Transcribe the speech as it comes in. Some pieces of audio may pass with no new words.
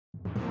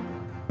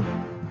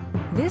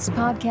This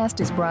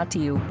podcast is brought to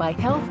you by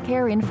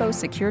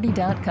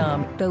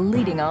HealthcareInfoSecurity.com, the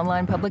leading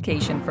online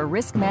publication for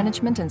risk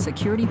management and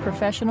security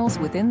professionals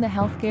within the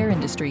healthcare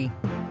industry.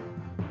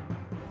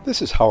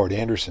 This is Howard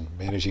Anderson,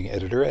 Managing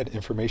Editor at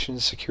Information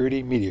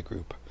Security Media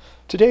Group.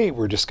 Today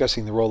we're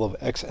discussing the role of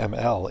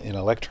XML in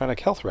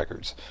electronic health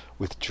records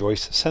with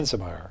Joyce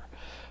Sensemeyer,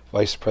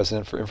 Vice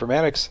President for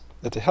Informatics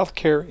at the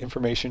Healthcare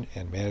Information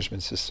and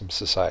Management Systems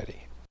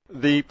Society.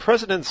 The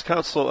President's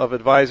Council of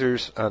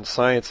Advisors on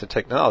Science and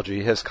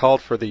Technology has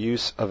called for the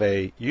use of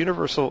a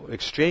universal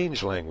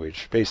exchange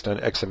language based on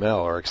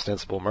XML, or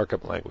extensible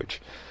markup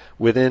language,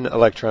 within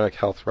electronic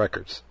health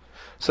records.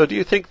 So do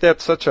you think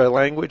that such a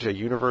language, a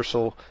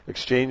universal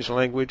exchange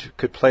language,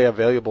 could play a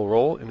valuable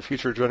role in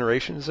future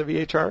generations of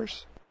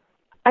EHRs?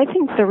 I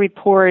think the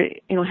report,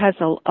 has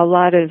a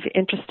lot of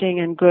interesting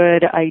and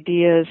good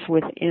ideas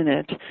within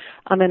it.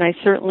 And I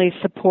certainly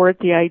support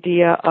the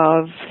idea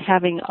of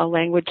having a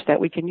language that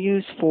we can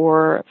use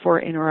for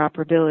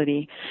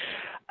interoperability.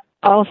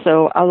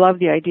 Also, I love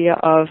the idea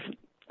of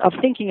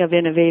thinking of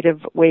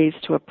innovative ways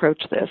to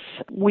approach this.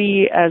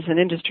 We, as an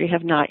industry,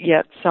 have not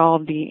yet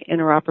solved the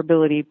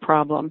interoperability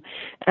problem,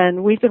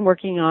 and we've been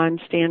working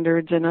on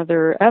standards and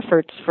other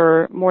efforts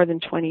for more than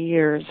 20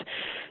 years.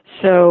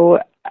 So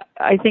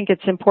I think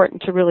it's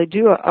important to really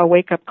do a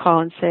wake-up call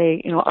and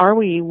say, are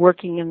we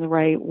working in the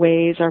right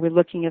ways? Are we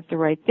looking at the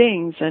right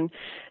things? And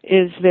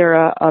is there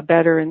a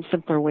better and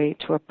simpler way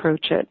to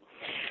approach it?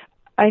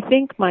 I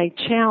think my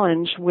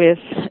challenge with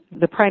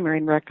the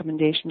primary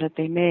recommendation that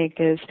they make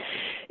is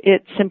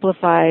it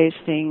simplifies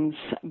things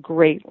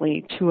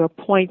greatly to a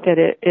point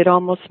that it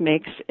almost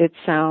makes it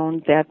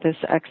sound that this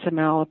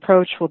XML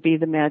approach will be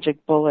the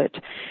magic bullet.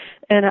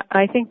 And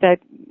I think that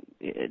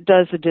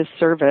does a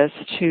disservice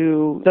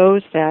to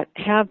those that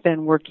have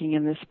been working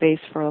in this space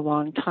for a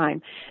long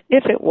time.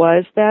 If it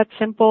was that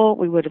simple,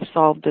 we would have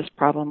solved this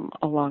problem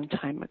a long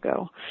time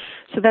ago.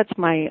 So that's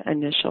my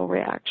initial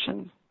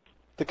reaction.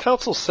 The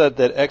Council said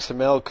that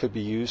XML could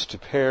be used to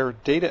pair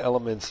data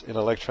elements in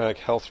electronic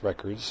health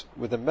records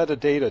with a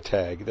metadata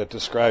tag that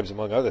describes,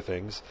 among other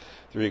things,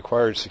 the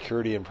required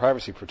security and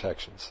privacy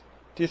protections.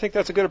 Do you think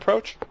that's a good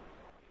approach?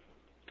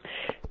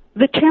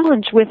 The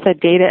challenge with a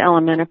data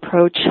element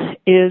approach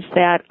is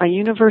that a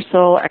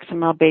universal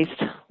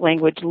XML-based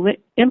language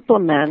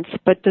implements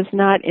but does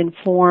not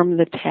inform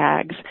the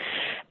tags.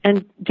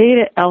 And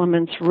data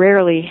elements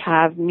rarely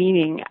have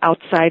meaning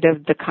outside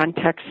of the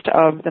context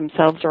of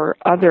themselves or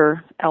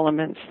other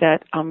elements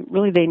that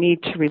really they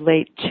need to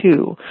relate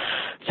to.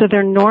 So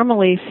they're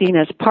normally seen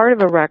as part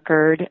of a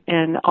record,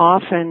 and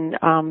often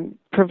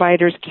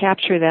providers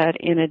capture that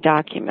in a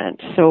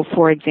document. So,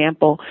 for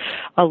example,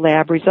 a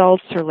lab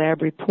results or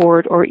lab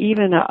report or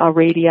even a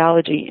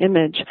radiology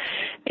image.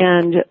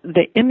 And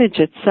the image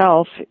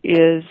itself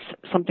is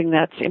something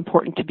that's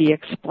important to be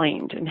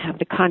explained and have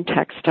the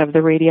context of the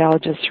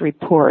radiologist's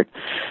report.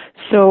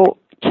 So,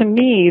 to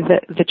me,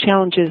 the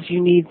challenge is you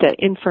need the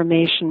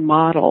information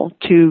model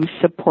to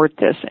support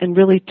this and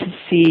really to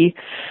see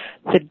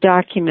the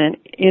document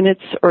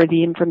or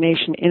the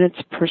information in its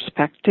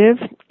perspective,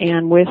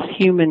 and with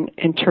human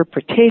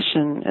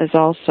interpretation is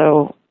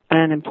also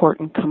an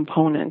important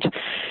component.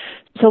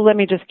 So let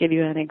me just give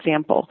you an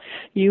example.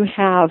 You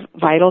have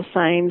vital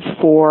signs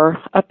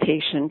for a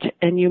patient,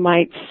 and you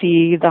might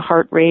see the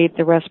heart rate,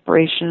 the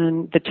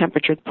respiration, the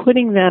temperature.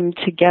 Putting them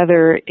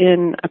together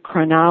in a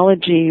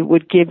chronology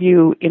would give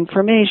you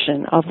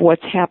information of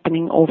what's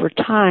happening over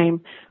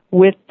time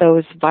with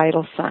those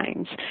vital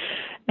signs.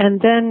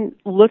 And then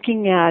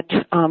looking at,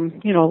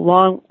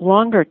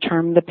 longer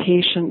term, the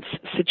patient's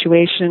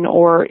situation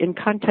or in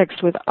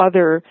context with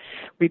other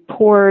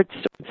reports.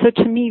 So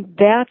to me,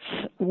 that's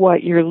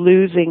what you're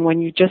losing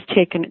when you just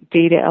take a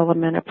data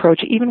element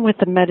approach. Even with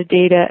the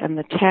metadata and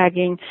the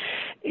tagging,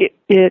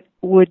 it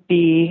would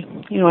be,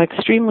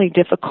 extremely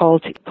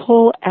difficult to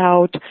pull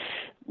out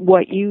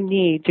what you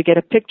need to get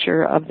a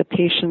picture of the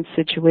patient's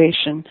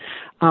situation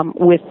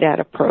with that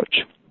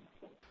approach.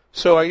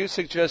 So are you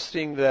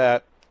suggesting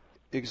that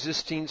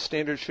existing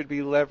standards should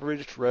be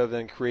leveraged rather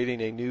than creating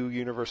a new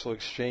universal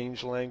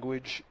exchange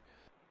language?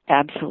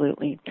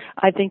 Absolutely.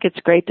 I think it's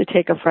great to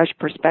take a fresh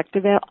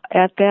perspective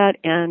at that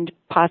and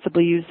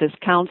possibly use this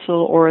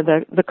council or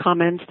the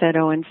comments that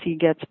ONC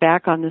gets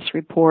back on this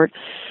report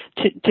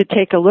to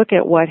take a look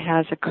at what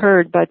has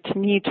occurred. But to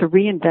me, to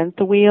reinvent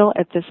the wheel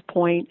at this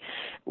point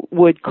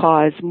would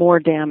cause more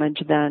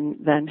damage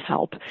than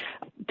help.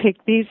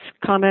 Take these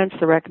comments,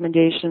 the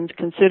recommendations,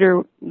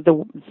 consider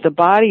the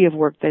body of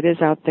work that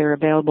is out there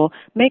available,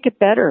 make it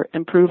better,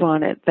 improve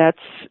on it. That's,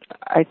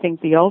 I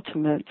think, the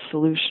ultimate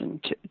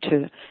solution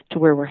to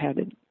where we're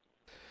headed.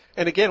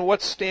 And again,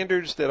 what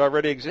standards that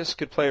already exist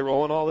could play a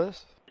role in all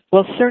this?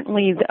 Well,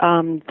 certainly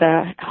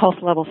the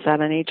Health Level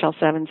 7,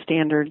 HL7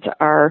 standards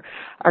are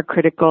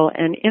critical.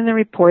 And in the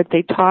report,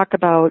 they talk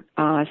about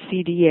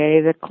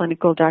CDA, the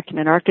Clinical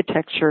Document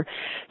Architecture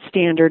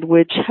standard,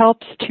 which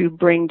helps to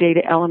bring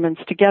data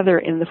elements together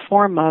in the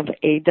form of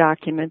a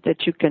document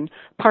that you can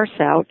parse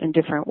out in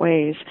different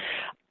ways.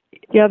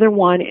 The other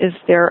one is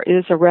there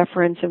is a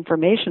reference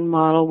information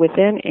model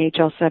within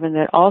HL7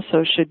 that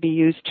also should be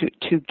used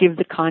to give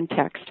the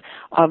context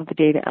of the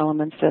data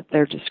elements that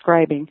they're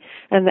describing.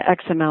 And the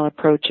XML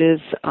approach is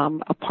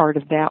a part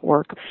of that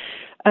work.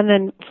 And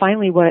then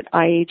finally what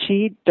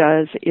IHE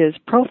does is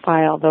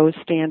profile those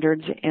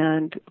standards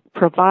and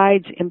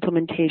provides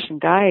implementation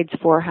guides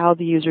for how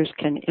the users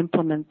can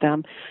implement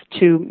them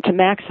to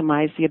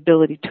maximize the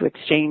ability to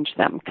exchange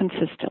them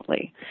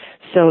consistently.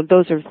 So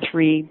those are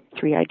three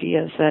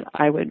ideas that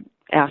I would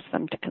ask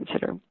them to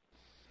consider.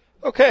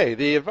 Okay,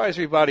 the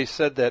advisory body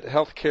said that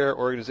healthcare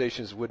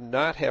organizations would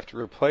not have to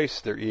replace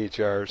their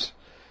EHRs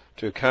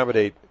to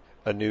accommodate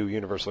a new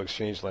universal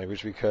exchange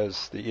language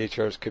because the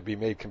EHRs could be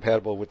made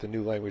compatible with the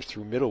new language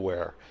through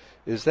middleware.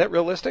 Is that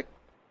realistic?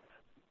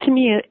 To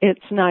me, it's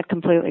not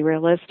completely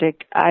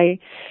realistic. I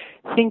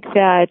think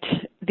that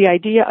the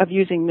idea of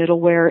using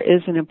middleware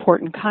is an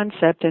important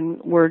concept, and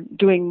we're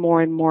doing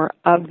more and more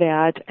of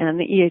that, and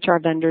the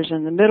EHR vendors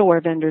and the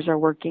middleware vendors are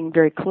working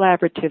very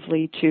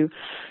collaboratively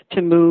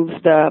to move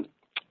the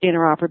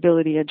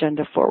interoperability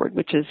agenda forward,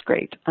 which is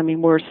great. I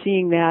mean, we're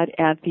seeing that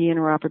at the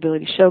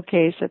Interoperability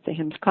Showcase at the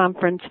HIMSS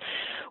conference,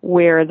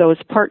 where those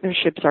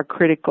partnerships are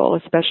critical,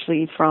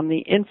 especially from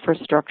the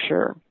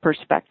infrastructure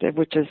perspective,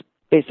 which is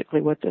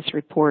basically what this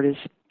report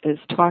is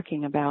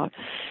talking about.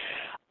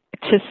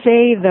 To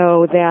say,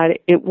 though, that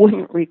it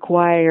wouldn't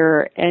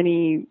require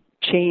any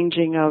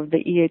changing of the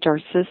EHR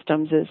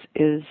systems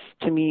is,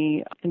 to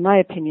me, in my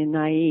opinion,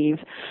 naive,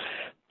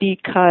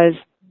 because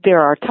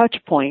there are touch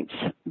points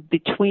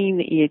between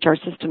the EHR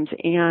systems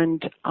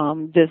and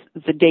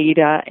the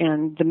data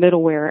and the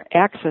middleware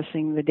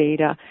accessing the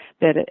data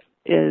that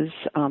is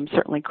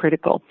certainly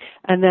critical.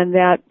 And then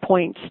that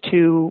points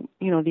to,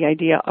 the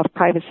idea of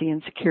privacy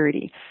and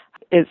security.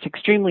 It's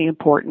extremely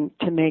important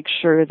to make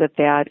sure that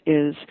that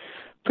is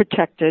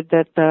protected,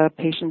 that the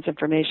patient's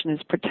information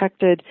is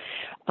protected,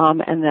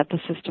 and that the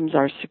systems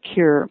are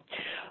secure.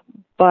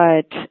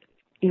 But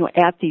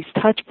at these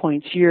touch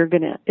points,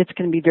 it's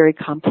going to be very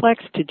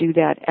complex to do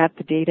that at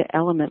the data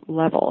element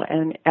level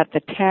and at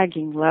the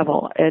tagging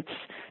level.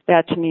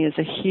 That to me is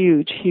a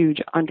huge, huge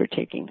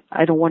undertaking.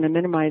 I don't want to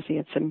minimize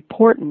its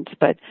importance,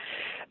 but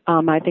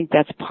I think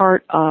that's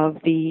part of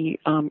the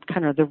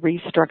kind of the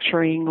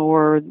restructuring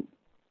or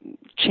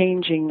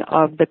changing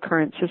of the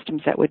current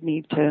systems that would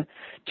need to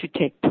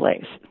take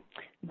place.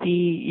 The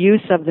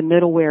use of the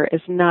middleware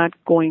is not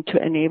going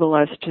to enable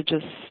us to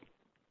just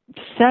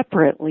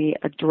separately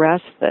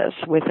address this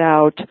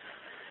without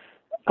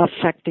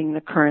affecting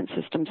the current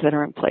systems that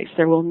are in place.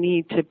 There will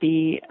need to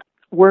be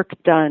work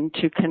done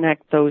to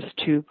connect those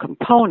two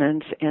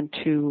components and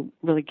to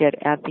really get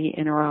at the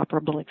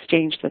interoperable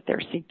exchange that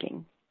they're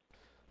seeking.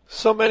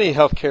 So many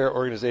healthcare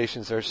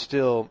organizations are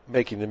still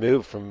making the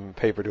move from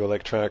paper to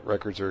electronic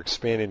records or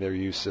expanding their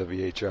use of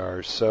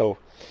EHRs. So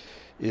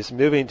is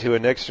moving to a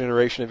next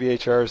generation of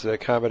EHRs that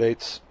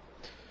accommodates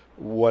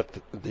what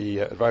the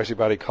advisory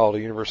body called a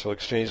universal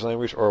exchange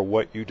language, or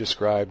what you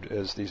described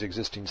as these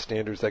existing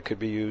standards that could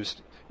be used,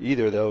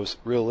 either of those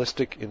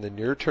realistic in the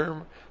near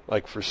term,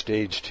 like for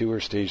stage 2 or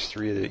stage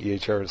 3 of the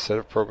EHR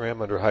incentive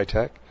program under high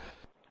tech?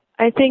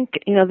 I think,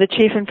 the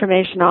chief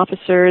information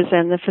officers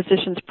and the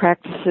physicians'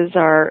 practices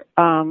are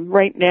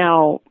right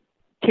now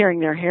tearing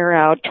their hair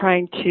out,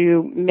 trying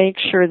to make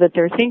sure that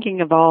they're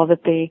thinking of all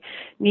that they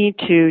need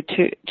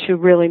to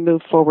really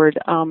move forward.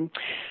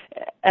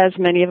 As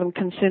many of them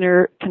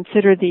consider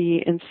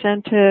the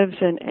incentives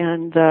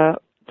and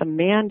the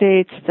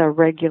mandates, the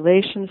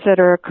regulations that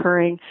are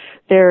occurring,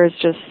 there is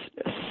just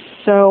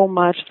so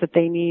much that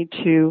they need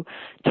to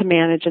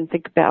manage and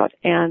think about.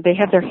 And they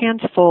have their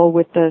hands full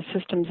with the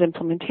systems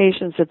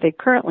implementations that they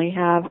currently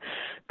have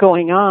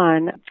going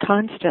on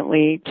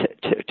constantly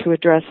to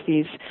address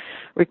these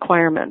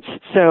requirements.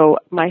 So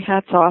my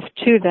hat's off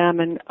to them,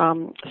 and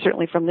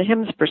certainly from the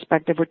HIMSS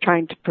perspective, we're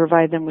trying to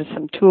provide them with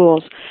some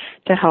tools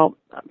to help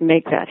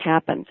make that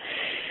happen.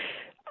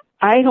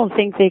 I don't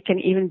think they can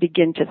even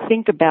begin to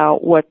think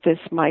about what this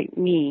might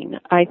mean.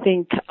 I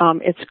think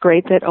it's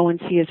great that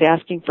ONC is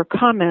asking for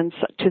comments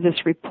to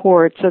this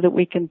report so that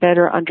we can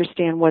better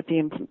understand what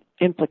the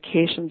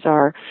implications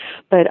are.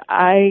 But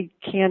I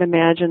can't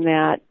imagine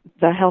that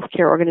the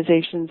healthcare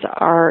organizations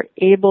are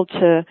able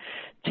to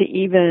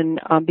even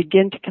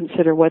begin to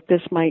consider what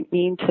this might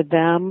mean to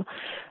them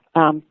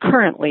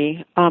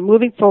currently.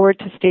 Moving forward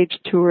to stage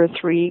 2 or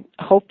 3,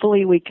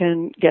 hopefully we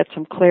can get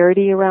some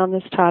clarity around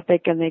this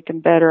topic and they can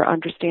better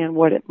understand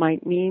what it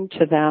might mean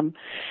to them.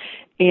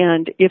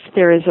 And if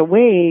there is a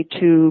way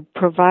to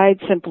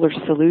provide simpler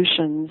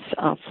solutions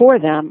for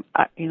them,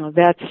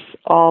 that's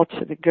all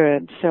to the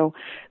good. So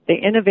the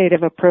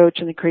innovative approach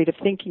and the creative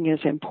thinking is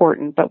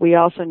important, but we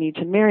also need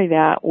to marry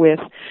that with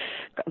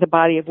the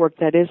body of work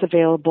that is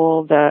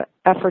available, the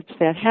efforts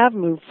that have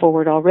moved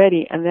forward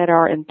already and that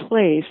are in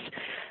place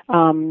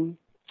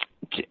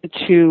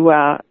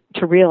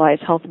to realize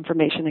health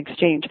information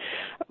exchange.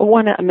 I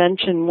want to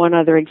mention one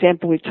other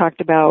example. We've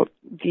talked about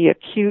the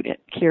acute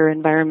care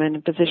environment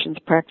and physicians'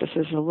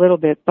 practices a little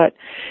bit, but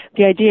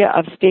the idea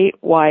of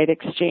statewide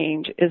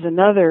exchange is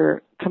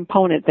another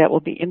component that will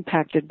be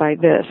impacted by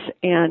this.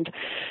 And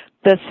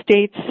the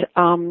states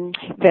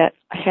that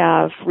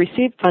have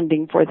received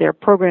funding for their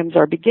programs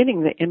are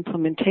beginning the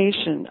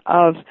implementation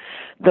of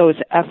those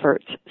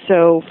efforts.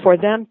 So for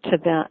them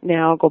to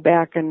now go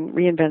back and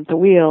reinvent the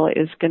wheel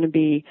is going to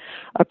be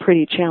a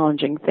pretty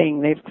challenging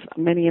thing.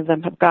 Many of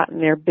them have gotten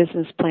their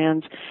business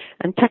plans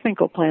and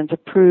technical plans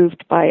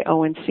approved by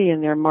ONC,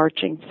 and they're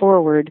marching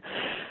forward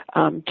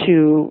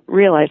to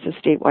realize the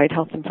statewide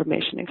health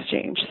information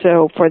exchange.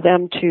 So for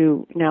them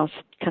to now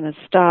kind of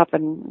stop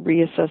and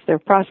reassess their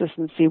process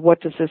and see what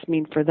does this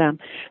mean for them,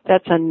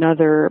 that's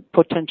another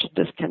potential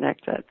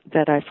disconnect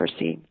that I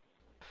foresee.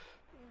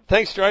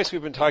 Thanks, Joyce.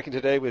 We've been talking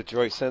today with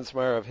Joyce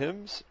Sensmeyer of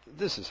HIMSS.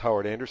 This is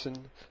Howard Anderson.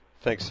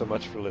 Thanks so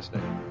much for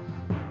listening.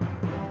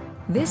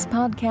 This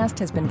podcast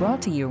has been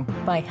brought to you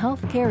by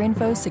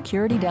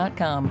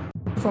healthcareinfosecurity.com.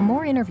 For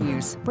more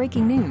interviews,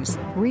 breaking news,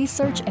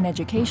 research, and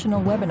educational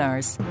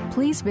webinars,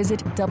 please visit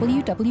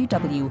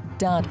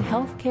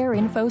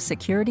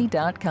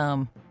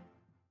www.healthcareinfosecurity.com.